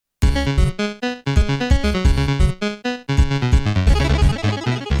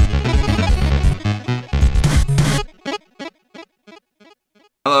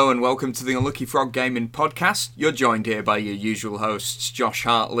and welcome to the Unlucky Frog Gaming Podcast. You're joined here by your usual hosts, Josh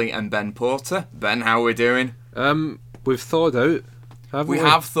Hartley and Ben Porter. Ben, how are we doing? We've thawed out, haven't we? We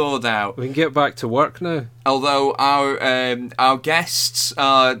have thawed out. We can get back to work now. Although our guests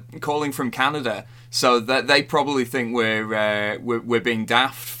are calling from Canada, so that they probably think we're being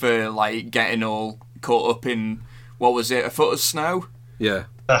daft for like getting all caught up in, what was it, a foot of snow? Yeah.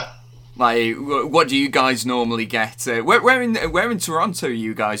 Like, what do you guys normally get? Where in Toronto are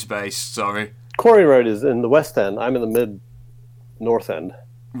you guys based? Sorry. Quarry Road is in the West End. I'm in the mid-north end.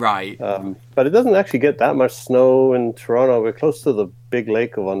 Right. But it doesn't actually get that much snow in Toronto. We're close to the big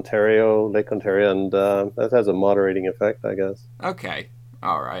Lake Ontario, and that has a moderating effect, I guess. Okay.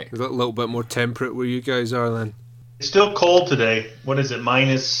 All right. Is it a little bit more temperate where you guys are then? It's still cold today. What is it,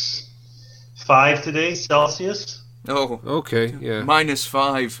 -5 today, Celsius? Oh. Okay, yeah.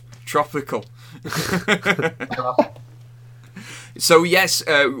 -5. Tropical. So yes,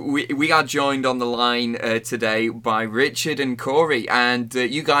 we are joined on the line today by Richard and Corey, and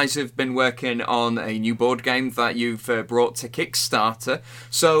you guys have been working on a new board game that you've brought to Kickstarter.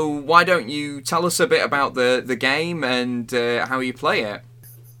 So why don't you tell us a bit about the game and how you play it?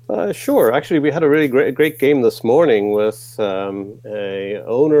 Sure. Actually, we had a really great game this morning with a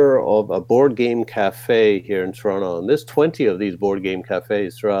owner of a board game cafe here in Toronto. And there's 20 of these board game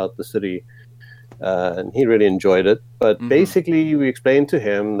cafes throughout the city. And he really enjoyed it. But basically, we explained to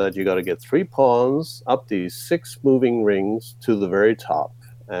him that you got to get 3 pawns up these 6 moving rings to the very top.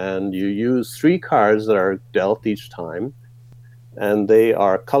 And you use 3 cards that are dealt each time. And they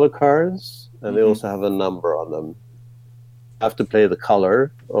are color cards, and they also have a number on them. Have to play the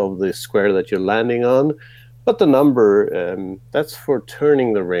color of the square that you're landing on, but the number, that's for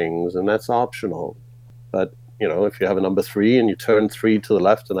turning the rings, and that's optional. But if you have a number 3 and you turn 3 to the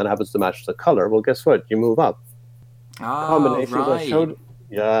left and that happens to match the color, well, guess what, you move up. Combinations I showed.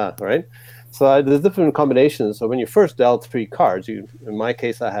 Yeah, right. So there's different combinations. So when you first dealt 3 cards, in my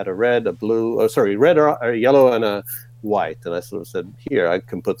case I had a red, a blue, red or yellow and a white, and I sort of said, here, I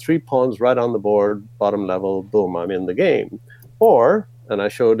can put 3 pawns right on the board, bottom level, boom, I'm in the game. Or, and I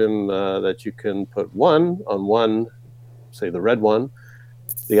showed him that you can put 1 on one, say the red one.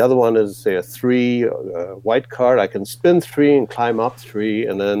 The other one is, say, a 3 white card. I can spin 3 and climb up 3,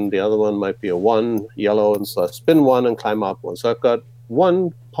 and then the other one might be a 1 yellow, and so I spin 1 and climb up 1. So I've got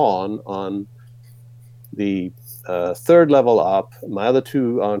 1 pawn on the 3rd level up. My other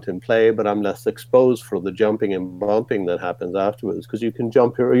 2 aren't in play, but I'm less exposed for the jumping and bumping that happens afterwards, because you can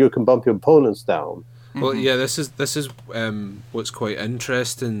bump your opponents down. Well, yeah, this is what's quite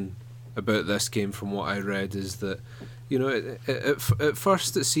interesting about this game, from what I read, is that at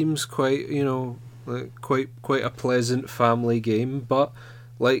first it seems quite quite a pleasant family game, but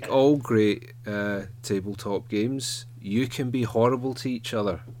like all great tabletop games, you can be horrible to each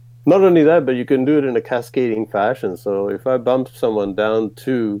other. Not only that, but you can do it in a cascading fashion. So if I bump someone down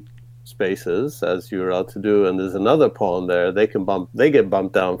 2 spaces, as you're out to do, and there's another pawn there, they get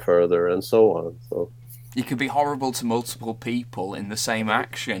bumped down further, and so on. So you can be horrible to multiple people in the same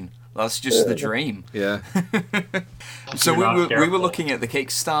action. That's just the dream. Yeah. So we were looking at the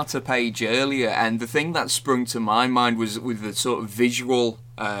Kickstarter page earlier, and the thing that sprung to my mind was with the sort of visual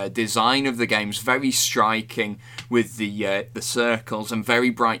design of the game's very striking, with the circles and very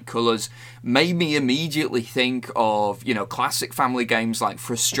bright colours. Made me immediately think of classic family games like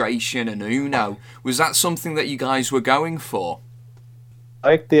Frustration and Uno. Was that something that you guys were going for? I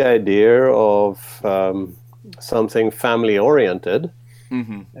like the idea of something family oriented.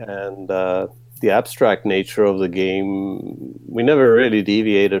 And the abstract nature of the game, we never really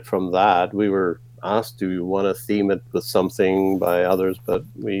deviated from that. We were asked, do you want to theme it with something by others, but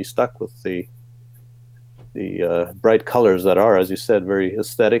we stuck with the bright colors that are, as you said, very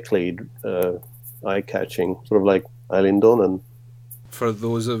aesthetically eye-catching, sort of like Eileen Donan. For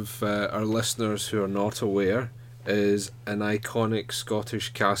those of our listeners who are not aware, is an iconic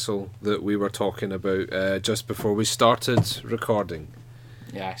Scottish castle that we were talking about just before we started recording.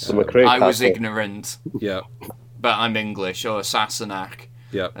 Yes, I was ignorant. Yeah, but I'm English, or Sassenach.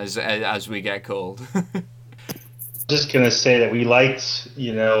 Yeah, as we get called. Just gonna say that we liked,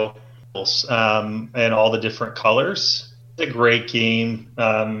 and all the different colors. It's a great game,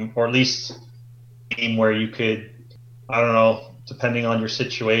 or at least a game where you could, I don't know, depending on your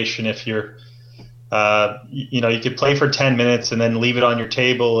situation, if you're, you could play for 10 minutes and then leave it on your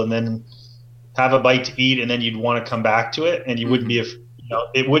table and then have a bite to eat, and then you'd want to come back to it, and you wouldn't be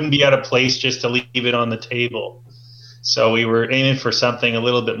it wouldn't be out of place just to leave it on the table. So we were aiming for something a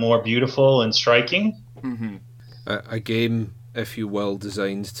little bit more beautiful and striking. A game, if you will,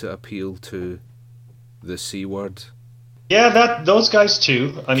 designed to appeal to the C word. Yeah, those guys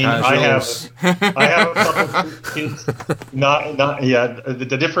too. I mean, I have a couple kids. Not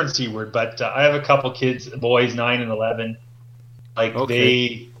the different C word, but I have a couple kids, boys 9 and 11. Like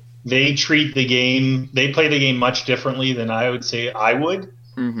they treat the game, they play the game much differently than I would say I would.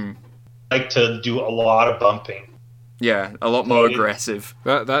 Mm-hmm. Like to do a lot of bumping. Yeah, a lot more aggressive.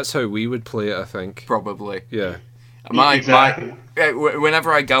 That's how we would play it, I think. Probably. Yeah. Exactly.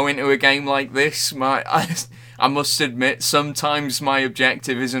 Whenever I go into a game like this, I must admit, sometimes my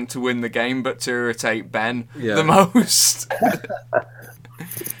objective isn't to win the game, but to irritate Ben the most.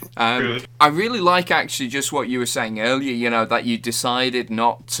 I really like actually just what you were saying earlier, that you decided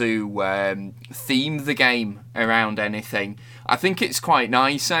not to theme the game around anything. I think it's quite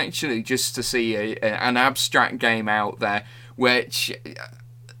nice actually just to see an abstract game out there, which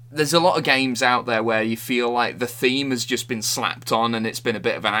there's a lot of games out there where you feel like the theme has just been slapped on and it's been a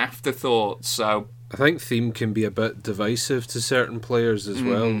bit of an afterthought. So I think theme can be a bit divisive to certain players as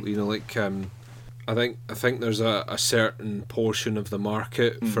well. I think there's a certain portion of the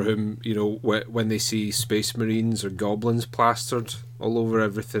market for whom, when they see Space Marines or Goblins plastered all over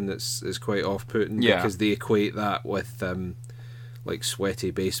everything, it's quite off-putting because they equate that with like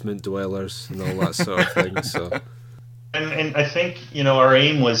sweaty basement dwellers and all that sort of thing. So, and I think our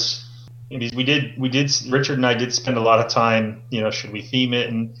aim was we did Richard and I did spend a lot of time. Should we theme it?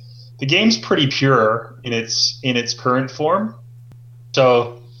 And the game's pretty pure in its current form.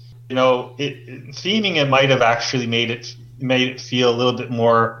 So, theming it might have actually made it feel a little bit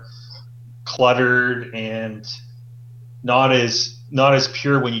more cluttered and not as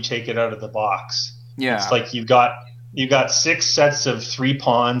pure when you take it out of the box. Yeah, it's like you've got 6 sets of 3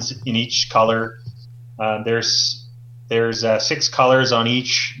 pawns in each color. There's 6 colors on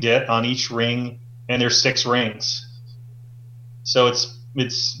each ring, and there's 6 rings. So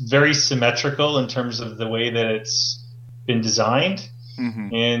it's very symmetrical in terms of the way that it's been designed.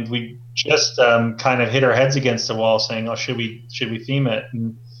 Mm-hmm. And we just kind of hit our heads against the wall saying, oh, should we theme it?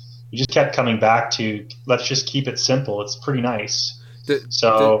 And we just kept coming back to, let's just keep it simple. It's pretty nice.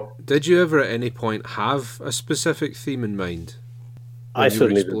 Did you ever at any point have a specific theme in mind? I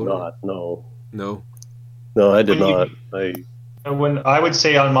certainly did not. No, I did not. When I would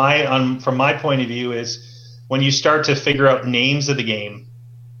say from my point of view is when you start to figure out names of the game,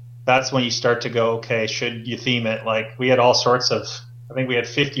 that's when you start to go, okay, should you theme it? Like we had all sorts of, I think we had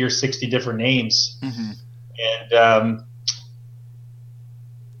 50 or 60 different names, and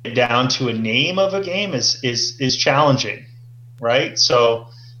down to a name of a game is challenging. Right, so,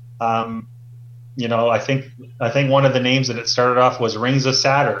 I think one of the names that it started off was Rings of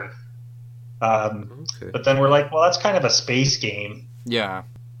Saturn, but then we're like, well, that's kind of a space game. Yeah,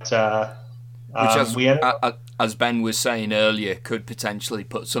 but, which, as Ben was saying earlier, could potentially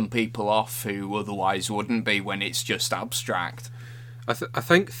put some people off who otherwise wouldn't be when it's just abstract. I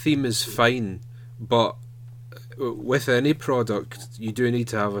think theme is fine, but with any product, you do need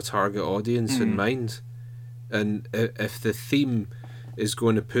to have a target audience in mind. And if the theme is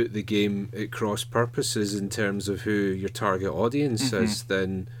going to put the game at cross purposes in terms of who your target audience is,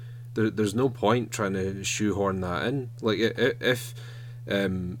 then there's no point trying to shoehorn that in. Like if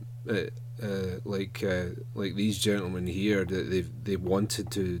like these gentlemen here, that they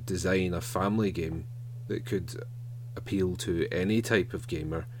wanted to design a family game that could appeal to any type of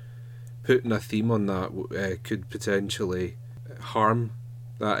gamer, putting a theme on that could potentially harm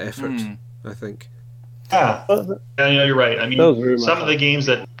that effort. I think. Yeah, you're right. I mean, some of the games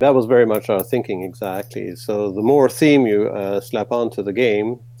that was very much our thinking, exactly. So the more theme you slap onto the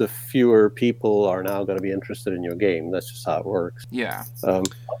game, the fewer people are now going to be interested in your game. That's just how it works. Yeah.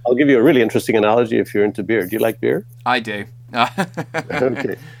 I'll give you a really interesting analogy if you're into beer. Do you like beer? I do.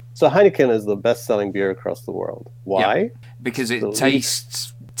 Okay. So Heineken is the best-selling beer across the world. Why? Yeah, because it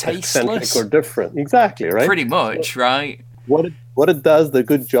tastes tasteless eccentric or different. Exactly, right? Pretty much, right? What it does the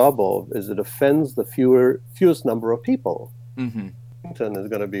good job of is it offends the fewest number of people. Mm-hmm. And is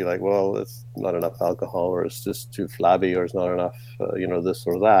going to be like, well, it's not enough alcohol, or it's just too flabby, or it's not enough, this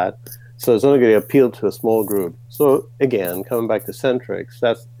or that. So it's only going to appeal to a small group. So again, coming back to Centrix,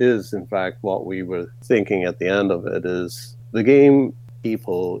 that is in fact what we were thinking at the end of it, is the game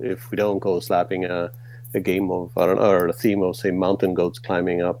people, if we don't go slapping a game of, I don't know, or a theme of, say, mountain goats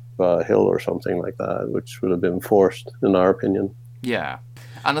climbing up a hill or something like that, which would have been forced, in our opinion. Yeah.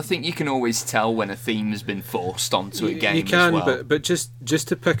 And I think you can always tell when a theme has been forced onto a game. You can, as well. but just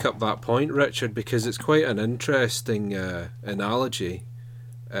to pick up that point, Richard, because it's quite an interesting analogy.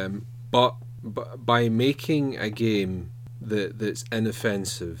 But by making a game that's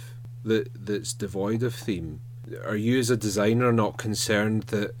inoffensive, that's devoid of theme, are you as a designer not concerned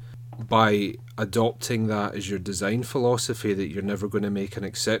that by adopting that as your design philosophy that you're never going to make an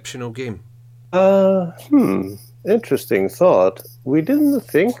exceptional game? Interesting thought. We didn't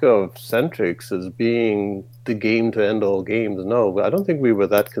think of Centrix as being the game to end all games. No, I don't think we were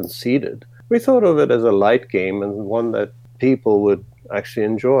that conceited. We thought of it as a light game and one that people would actually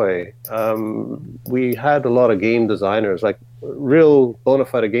enjoy. We had a lot of game designers, like real bona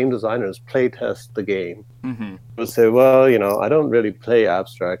fide game designers, play test the game. Mm-hmm. Would say, well, I don't really play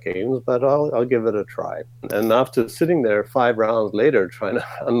abstract games, but I'll give it a try. And after sitting there 5 rounds later trying to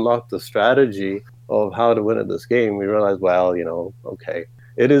unlock the strategy of how to win at this game, we realized, well, okay,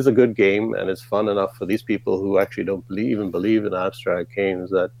 it is a good game and it's fun enough for these people who actually don't even believe in abstract games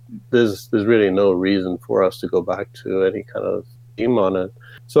that there's really no reason for us to go back to any kind of theme on it.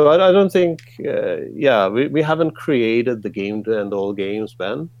 So I don't think, we haven't created the game to end all games,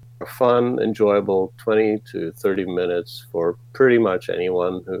 Ben. A fun, enjoyable 20 to 30 minutes for pretty much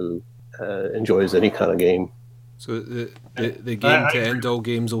anyone who enjoys any kind of game. So the game to end all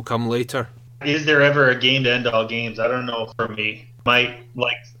games will come later. Is there ever a game to end all games? I don't know. For me, might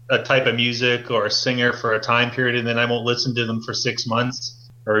like a type of music or a singer for a time period, and then I won't listen to them for 6 months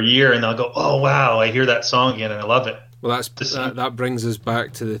or a year, and I'll go, oh wow, I hear that song again and I love it. Well, that brings us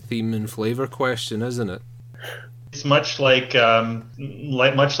back to the theme and flavor question, isn't it? It's much like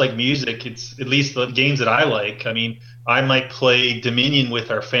music. It's at least the games that I like. I mean, I might play Dominion with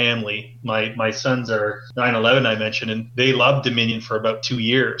our family. My sons are 9/11, I mentioned, and they loved Dominion for about 2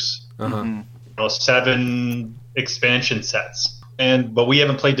 years. Uh-huh. 7 expansion sets. But we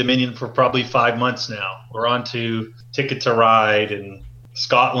haven't played Dominion for probably 5 months now. We're on to Ticket to Ride and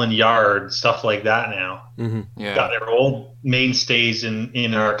Scotland Yard, stuff like that now. Mm-hmm. Yeah. Got their old mainstays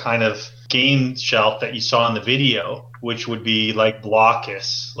in our kind of game shelf that you saw in the video, which would be like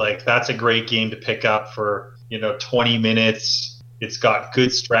Blockus. Like, that's a great game to pick up for 20 minutes. It's got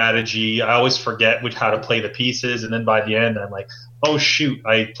good strategy. I always forget how to play the pieces, and then by the end I'm like, oh shoot,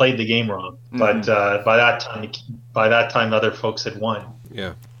 I played the game wrong. Mm-hmm. But by that time other folks had won.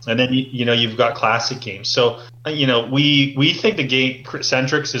 Yeah. And then you've got classic games. So we think the game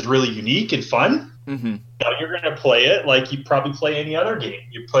Centrix is really unique and fun. Mm-hmm. You're going to play it like you probably play any other game.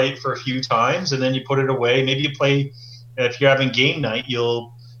 You play it for a few times and then you put it away. Maybe you play, if you're having game night,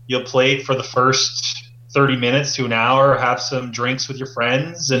 you'll play it for the first 30 minutes to an hour, have some drinks with your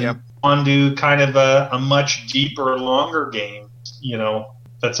friends, and on to kind of a much deeper, longer game,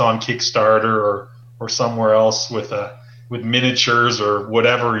 that's on Kickstarter or somewhere else with miniatures or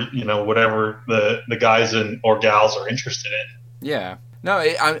whatever the guys or gals are interested in. Yeah. No,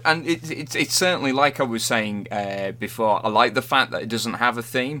 it's certainly, like I was saying before, I like the fact that it doesn't have a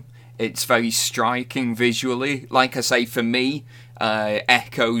theme. It's very striking visually. Like I say, for me,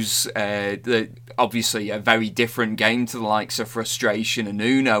 echoes obviously a very different game to the likes of Frustration and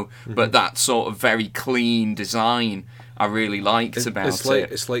Uno, but that sort of very clean design I really liked about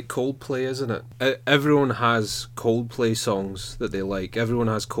it. It's like Coldplay, isn't it? Everyone has Coldplay songs that they like. Everyone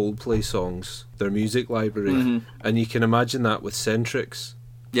has Coldplay songs, their music library, and you can imagine that with Centrix.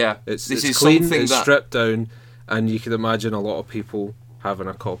 Yeah, it's clean, it's stripped down, and you can imagine a lot of people having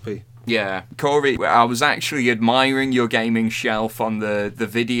a copy. Yeah, Corey, I was actually admiring your gaming shelf on the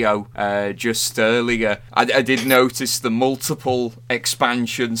video just earlier. I did notice the multiple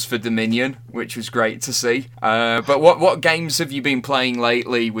expansions for Dominion, which was great to see. But what games have you been playing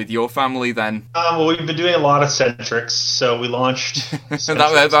lately with your family then? Well, we've been doing a lot of Centrix, so we launched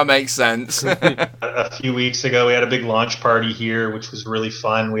that makes sense. A few weeks ago, we had a big launch party here, which was really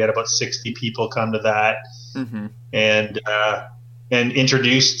fun. We had about 60 people come to that. Mm-hmm. And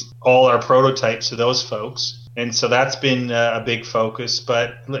introduced all our prototypes to those folks. And so that's been a big focus.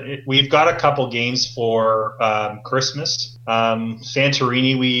 But we've got a couple games for Christmas.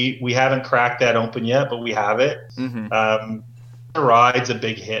 Santorini, we haven't cracked that open yet, but we have it. Mm-hmm. The Ride's a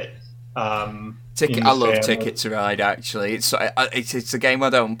big hit. I love Ticket to Ride, actually. It's a game I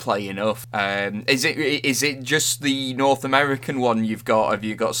don't play enough. Is it just the North American one you've got? Have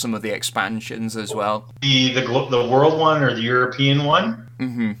you got some of the expansions as well? The world one or the European one,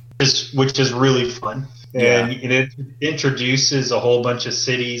 which is really fun. And it introduces a whole bunch of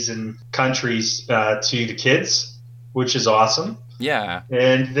cities and countries to the kids, which is awesome. Yeah.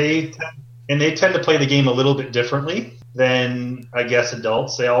 And they tend to play the game a little bit differently than, I guess,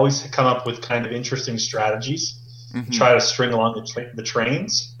 adults. They always come up with kind of interesting strategies to try to string along the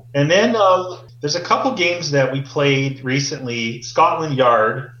trains. And then there's a couple games that we played recently. Scotland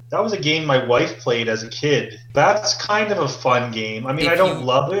Yard. That was a game my wife played as a kid. That's kind of a fun game. I mean, I don't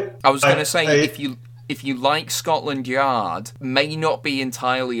love it. I was going to say, if you like Scotland Yard, may not be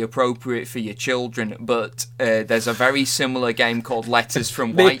entirely appropriate for your children, but there's a very similar game called Letters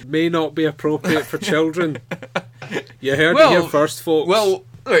from White. May not be appropriate for children. You heard it here first, folks. Well,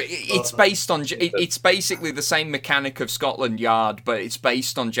 it's based on. It's basically the same mechanic of Scotland Yard, but it's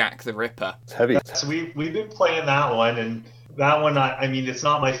based on Jack the Ripper. It's heavy. So we've been playing that one, and that one, I mean, it's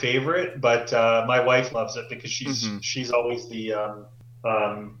not my favorite, but my wife loves it because she's always the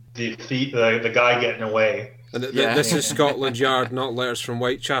guy getting away. And this is Scotland Yard, not Letters from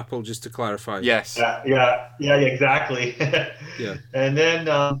Whitechapel, just to clarify. Yes. Yeah, exactly. Yeah. And then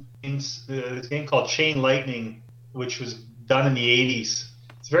this game called Chain Lightning, which was done in the 80s.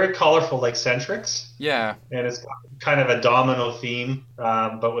 It's very colorful, like Centrix. Yeah. And it's got kind of a domino theme,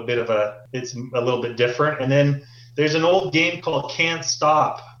 but it's a little bit different. And then there's an old game called Can't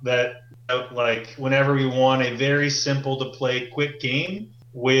Stop that, like, whenever we want a very simple to play quick game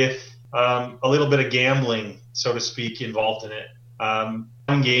with a little bit of gambling, so to speak, involved in it.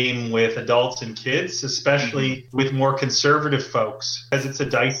 One game with adults and kids, especially with more conservative folks, because it's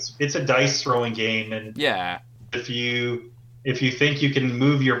a dice throwing game, and if you think you can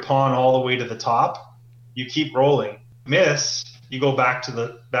move your pawn all the way to the top, you keep rolling. Miss, you go back to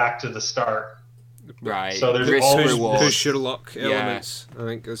the start. Right. So there's always push your luck elements. I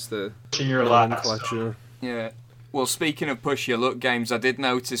think is the pushing your luck. Yeah. Well, speaking of push your luck games, I did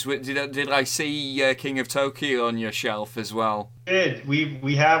notice. Did I see King of Tokyo on your shelf as well?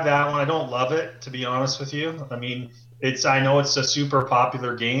 We have that one. I don't love it, to be honest with you. I mean, I know it's a super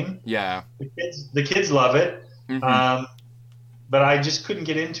popular game. Yeah. The kids love it. Mm-hmm. But I just couldn't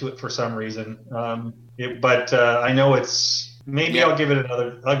get into it for some reason. But I know it's maybe I'll give it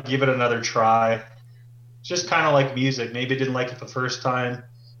another try. It's just kind of like music. Maybe I didn't like it the first time.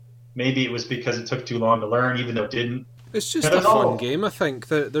 Maybe it was because it took too long to learn, even though it didn't. It's just a fun game, I think.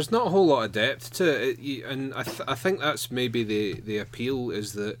 There's not a whole lot of depth to it, and I think that's maybe the appeal,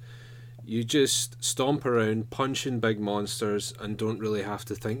 is that you just stomp around punching big monsters and don't really have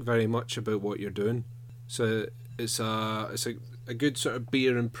to think very much about what you're doing. So it's a good sort of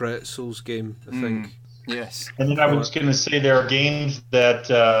beer and pretzels game, I think. Yes. And then I was going to say there are games that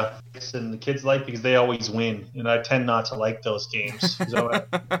and the kids like because they always win, and I tend not to like those games. So,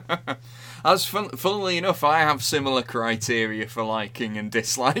 funnily enough, I have similar criteria for liking and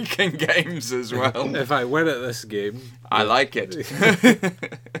disliking games as well. If I win at this game, I like it.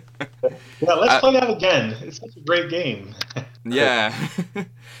 Yeah, let's play that again. It's such a great game. Yeah.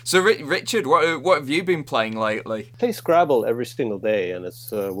 So, Richard, what have you been playing lately? I play Scrabble every single day, and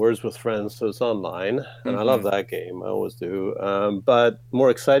it's Words with Friends, so it's online, and I love that game. I always do. But more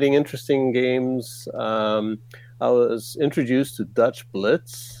exciting, interesting games. I was introduced to Dutch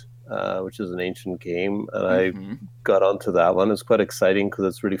Blitz, which is an ancient game, and I got onto that one. It's quite exciting because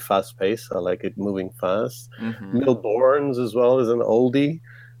it's really fast-paced. I like it moving fast. Milborns as well is an oldie.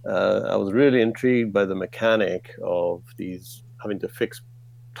 I was really intrigued by the mechanic of these having to fix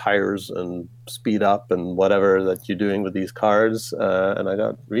tires and speed up and whatever that you're doing with these cars, and I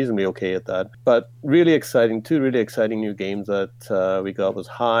got reasonably okay at that. But two really exciting new games that we got was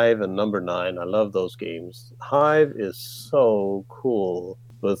Hive and Number 9. I love those games. Hive is so cool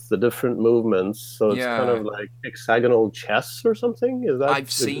with the different movements, so it's kind of like hexagonal chess or something. Is that?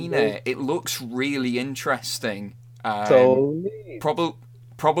 I've seen it. It looks really interesting. So neat.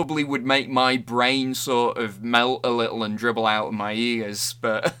 Probably would make my brain sort of melt a little and dribble out of my ears,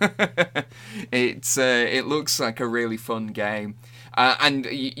 but it looks like a really fun game. And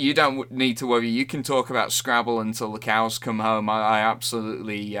you don't need to worry. You can talk about Scrabble until the cows come home. I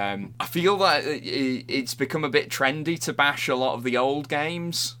absolutely... I feel that it's become a bit trendy to bash a lot of the old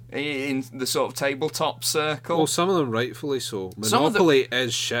games in the sort of tabletop circle. Well, some of them rightfully so. Monopoly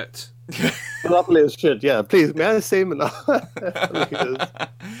is shit. Monopoly is shit, yeah. Please, may I say Monopoly?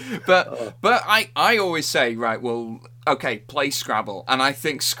 But I always say, right, well, okay, play Scrabble. And I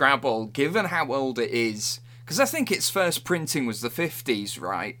think Scrabble, given how old it is, because I think its first printing was the 50s,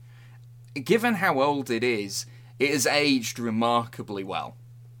 right? Given how old it has aged remarkably well.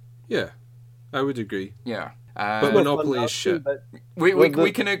 Yeah, I would agree. Yeah. But Monopoly is shit.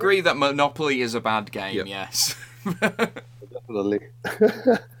 We can agree that Monopoly is a bad game, yes. Definitely.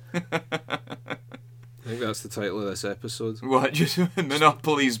 I think that's the title of this episode. What? Just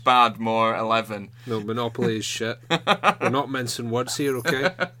Monopoly's bad, more 11. No, Monopoly is shit. We're not mincing words here,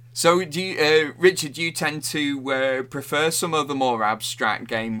 okay? So, Richard, do you tend to prefer some of the more abstract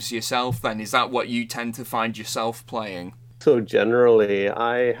games yourself then? Is that what you tend to find yourself playing? So generally,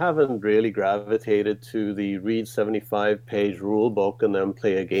 I haven't really gravitated to the read 75-page rule book and then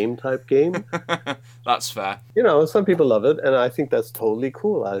play a game type game. That's fair. Some people love it, and I think that's totally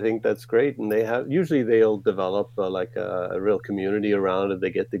cool. I think that's great, and they'll develop a real community around it.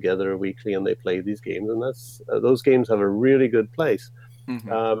 They get together weekly and they play these games, and those games have a really good place.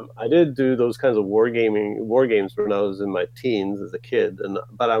 Mm-hmm. I did do those kinds of war games when I was in my teens as a kid,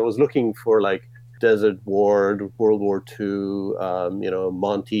 but I was looking for Desert War, World War II,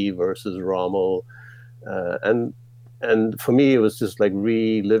 Monty versus Rommel, and for me it was just like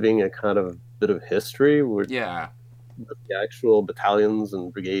reliving a kind of bit of history with the actual battalions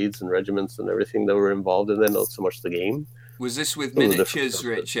and brigades and regiments and everything that were involved in there, not so much the game. Was this with miniatures,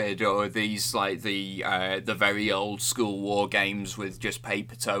 Richard, or are these like the very old school war games with just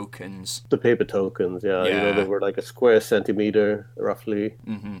paper tokens? The paper tokens, yeah. They were like a square centimeter roughly.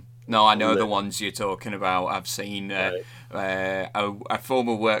 Mm-hmm. No, I know the ones you're talking about. I've seen a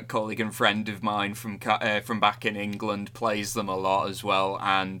former work colleague and friend of mine from back in England plays them a lot as well,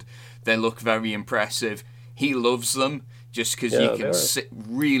 and they look very impressive. He loves them just because you can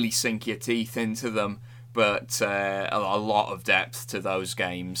really sink your teeth into them, but a lot of depth to those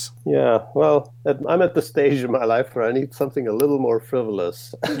games. Yeah, well, I'm at the stage in my life where I need something a little more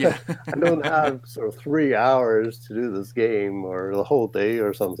frivolous. Yeah. I don't have sort of 3 hours to do this game or the whole day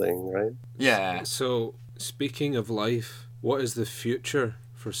or something, right? Yeah. So, speaking of life, what is the future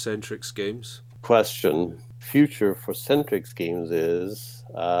for Centrix Games? Future for Centrix Games is...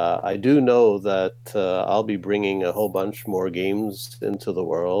 I do know that I'll be bringing a whole bunch more games into the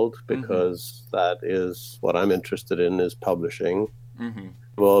world because that is what I'm interested in, is publishing. Mm-hmm.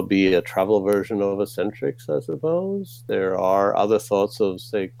 Will be a travel version of a Centrix, I suppose. There are other thoughts of,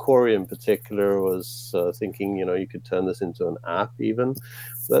 say, Corey in particular was thinking, you could turn this into an app even.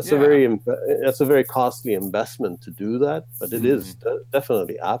 That's a very costly investment to do that, but it is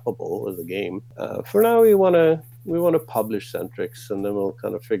definitely appable as a game. For now, we want to publish Centrix, and then we'll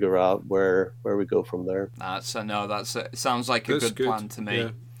kind of figure out where we go from there. Sounds like a good plan to me. Yeah.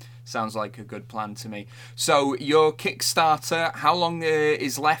 Sounds like a good plan to me. So your Kickstarter, how long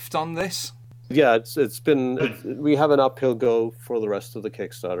is left on this? Yeah, we have an uphill go for the rest of the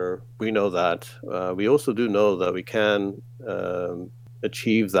Kickstarter. We know that. We also do know that we can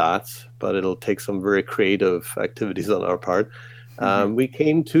achieve that, but it'll take some very creative activities on our part. We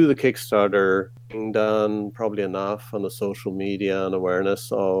came to the Kickstarter being done probably enough on the social media and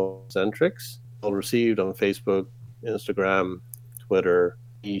awareness of Centrix. All received on Facebook, Instagram, Twitter.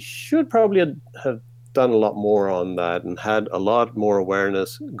 We should probably have done a lot more on that and had a lot more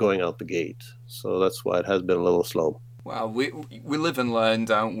awareness going out the gate. So that's why it has been a little slow. Well, we live and learn,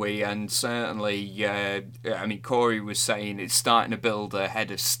 don't we? And certainly, Corey was saying it's starting to build ahead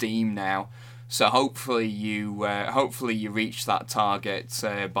of steam now. So hopefully you reach that target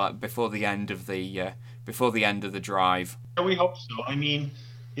before the end of the drive. We hope so. I mean,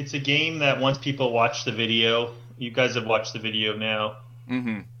 it's a game that once people watch the video, you guys have watched the video now.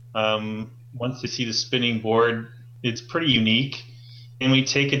 Mm-hmm. Once they see the spinning board, it's pretty unique, and we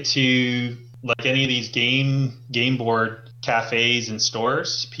take it to like any of these game board cafes and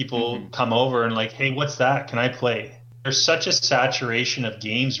stores. People come over and like, hey, what's that? Can I play? There's such a saturation of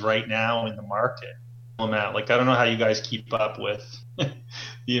games right now in the market. Like, I don't know how you guys keep up with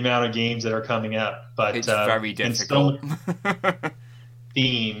the amount of games that are coming up, but it's very difficult.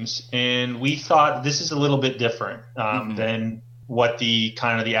 Themes, and we thought this is a little bit different than what the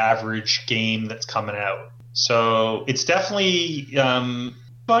kind of the average game that's coming out. So it's definitely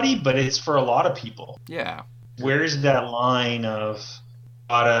buddy, but it's for a lot of people. Yeah. Where's that line of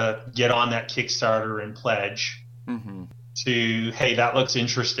gotta get on that Kickstarter and pledge to, hey, that looks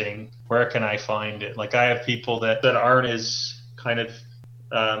interesting. Where can I find it? Like, I have people that aren't as kind of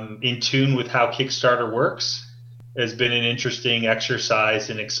in tune with how Kickstarter works. Has been an interesting exercise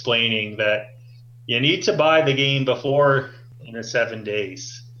in explaining that you need to buy the game before in the 7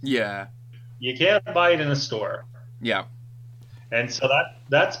 days. Yeah. You can't buy it in a store. Yeah. And so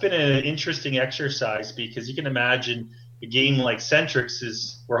that's been an interesting exercise, because you can imagine a game like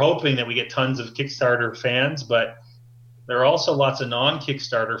Centrix we're hoping that we get tons of Kickstarter fans, but there are also lots of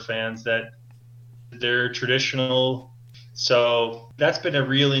non-Kickstarter fans that they're traditional. So that's been a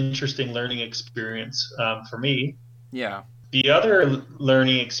real interesting learning experience for me. Yeah. The other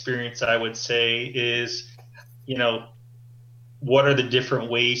learning experience, I would say, is, what are the different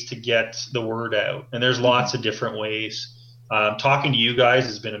ways to get the word out? And there's lots of different ways. Talking to you guys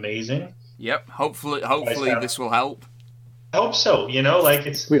has been amazing. Yep. Hopefully this will help. I hope so.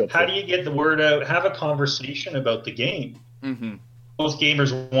 How do you get the word out? Have a conversation about the game. Mm-hmm. Most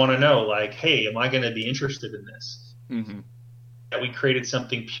gamers want to know, like, hey, am I going to be interested in this? that we created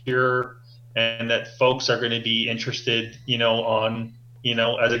something pure and that folks are going to be interested, on,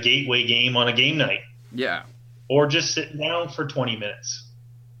 as a gateway game on a game night. Yeah. Or just sitting down for 20 minutes.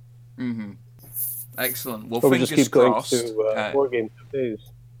 Mm-hmm. Excellent. Well, or fingers we just keep crossed. Going to board game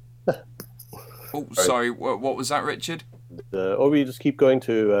cafes. Sorry. What was that, Richard? Or we just keep going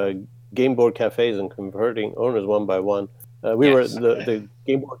to game board cafes and converting owners one by one. We were the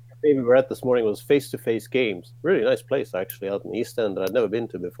game board cafe we were at this morning was face-to-face games. Really nice place, actually, out in the East End that I'd never been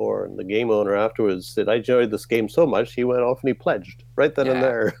to before. And the game owner afterwards said, I enjoyed this game so much, he went off and he pledged right then and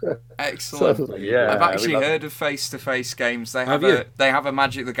there. Excellent. So I've actually heard of face-to-face games. They have a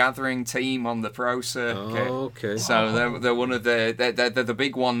Magic the Gathering team on the Pro Circuit. Oh, okay. So they're one of they're the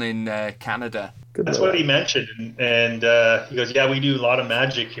big one in Canada. That's what he mentioned, and he goes, "Yeah, we do a lot of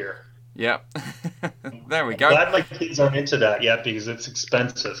Magic here." Yep. There we go. I'm glad my kids aren't into that yet because it's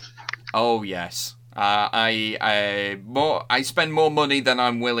expensive. Oh yes. I spend more money than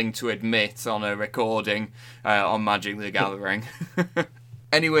I'm willing to admit on a recording on Magic the Gathering.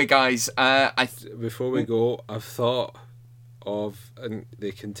 Anyway, guys, before we go, I've thought of, and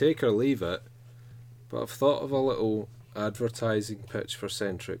they can take or leave it, but I've thought of a little advertising pitch for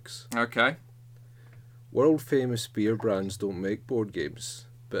Centrix. Okay. World famous beer brands don't make board games,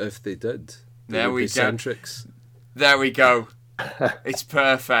 but if they did, there would we be go. Centrix. There we go. It's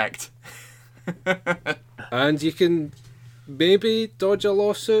perfect. And you can maybe dodge a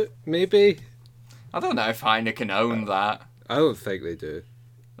lawsuit, maybe. I don't know if Heineken own that. I don't think they do.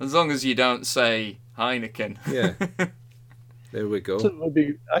 As long as you don't say Heineken. Yeah. There we go.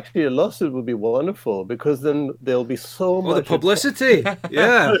 Actually, a lawsuit would be wonderful because then there'll be so much... the publicity!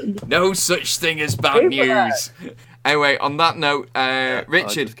 Yeah. No such thing as bad news. Anyway, on that note,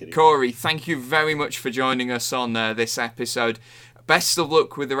 Richard, Corey, thank you very much for joining us on this episode. Best of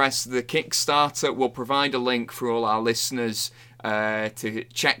luck with the rest of the Kickstarter. We'll provide a link for all our listeners to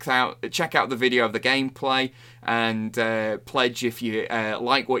check out the video of the gameplay and pledge if you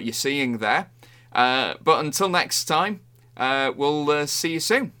like what you're seeing there. But until next time, we'll see you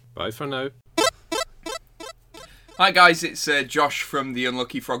soon. Bye for now. Hi guys, it's Josh from the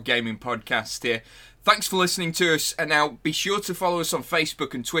Unlucky Frog Gaming Podcast here. Thanks for listening to us, and now be sure to follow us on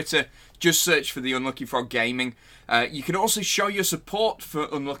Facebook and Twitter. Just search for the Unlucky Frog Gaming. You can also show your support for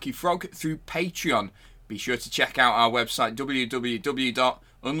Unlucky Frog through Patreon. Be sure to check out our website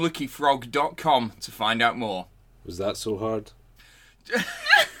www.unluckyfrog.com to find out more. Was that so hard?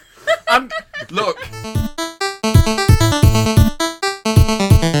 Look.